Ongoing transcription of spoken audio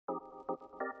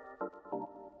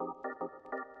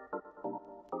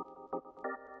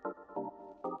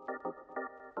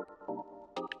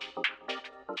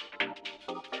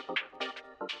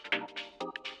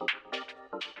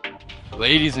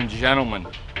Ladies and gentlemen,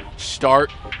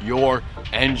 start your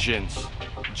engines.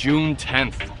 June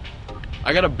 10th.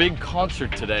 I got a big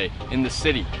concert today in the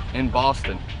city, in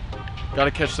Boston. Gotta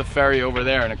catch the ferry over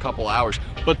there in a couple hours.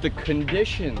 But the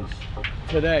conditions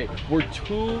today were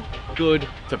too good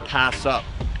to pass up.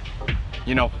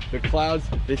 You know, the clouds,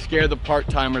 they scare the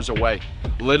part-timers away.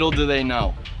 Little do they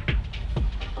know,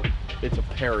 it's a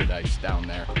paradise down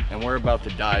there, and we're about to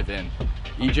dive in.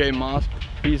 EJ Moss,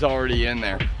 he's already in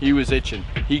there. He was itching.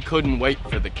 He couldn't wait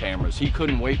for the cameras. He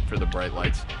couldn't wait for the bright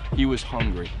lights. He was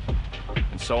hungry.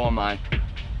 And so am I.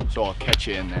 So I'll catch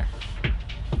you in there.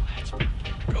 Let's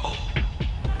go.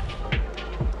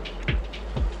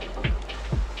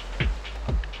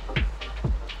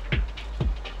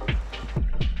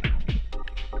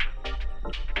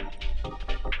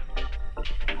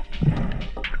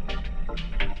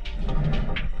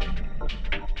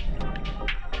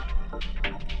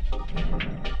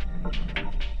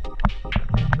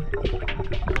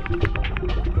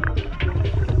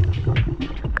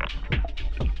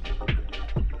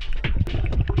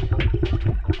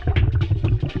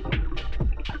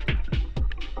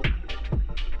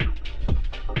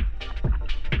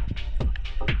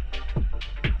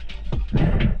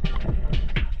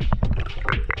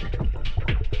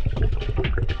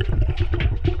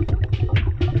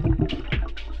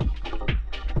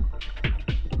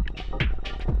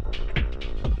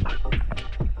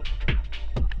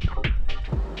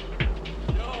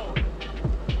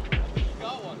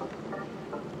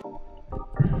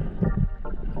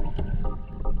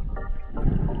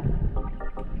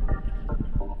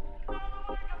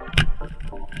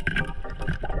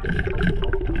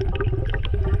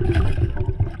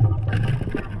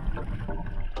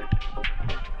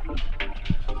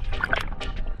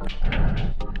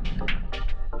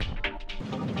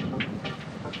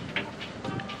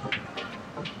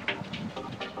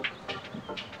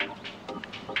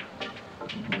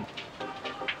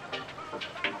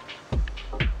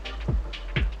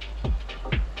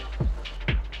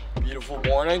 Beautiful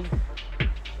morning.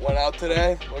 Went out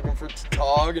today looking for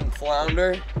tautog and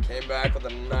flounder. Came back with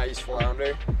a nice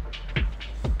flounder.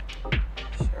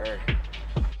 Sure.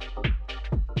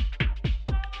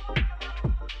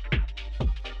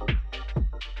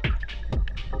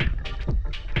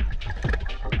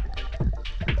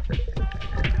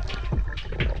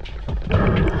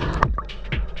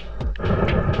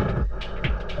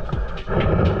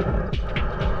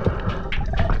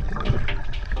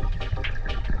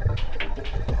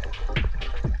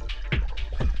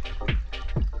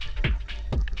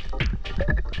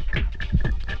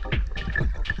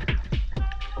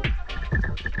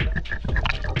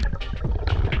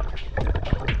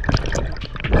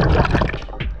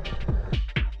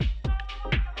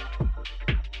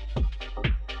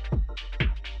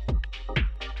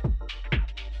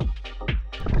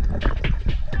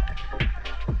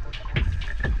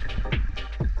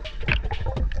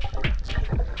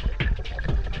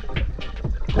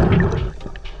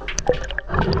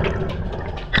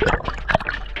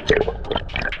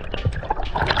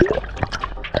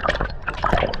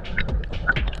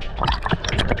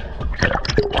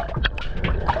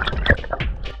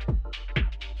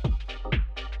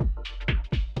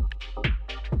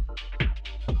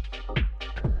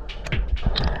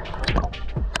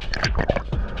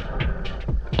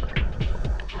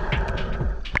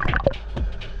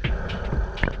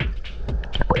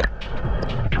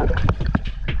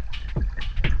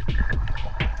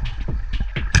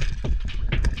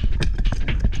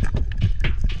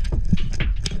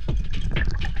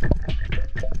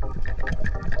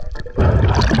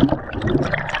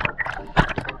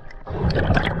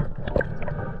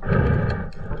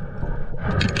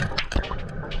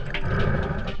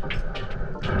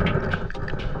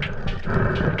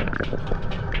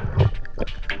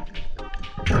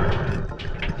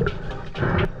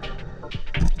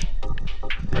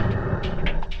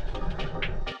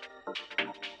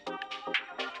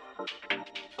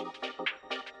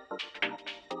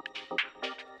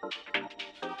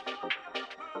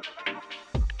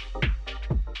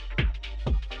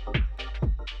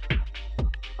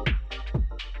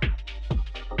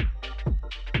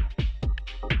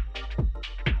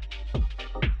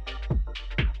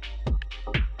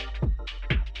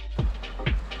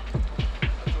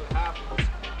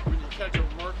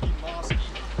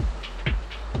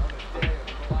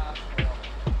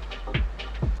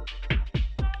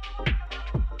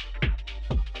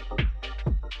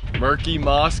 Murky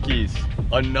Moskies,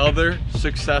 another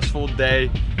successful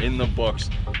day in the books.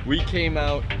 We came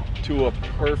out to a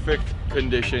perfect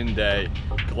condition day.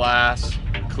 Glass,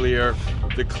 clear.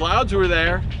 The clouds were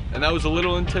there, and that was a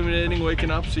little intimidating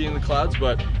waking up, seeing the clouds,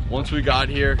 but once we got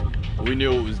here, we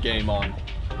knew it was game on.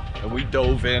 And we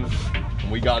dove in,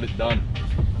 and we got it done.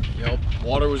 Yep,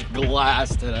 water was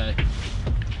glass today.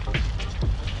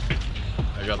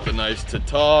 I got the nice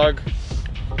tautog,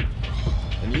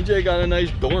 and EJ got a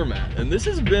nice doormat. And this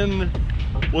has been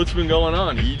what's been going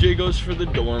on. EJ goes for the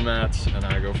doormats, and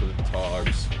I go for the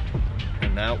togs.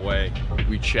 And that way,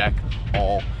 we check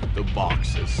all the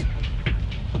boxes.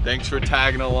 Thanks for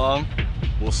tagging along.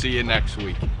 We'll see you next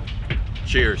week.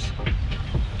 Cheers.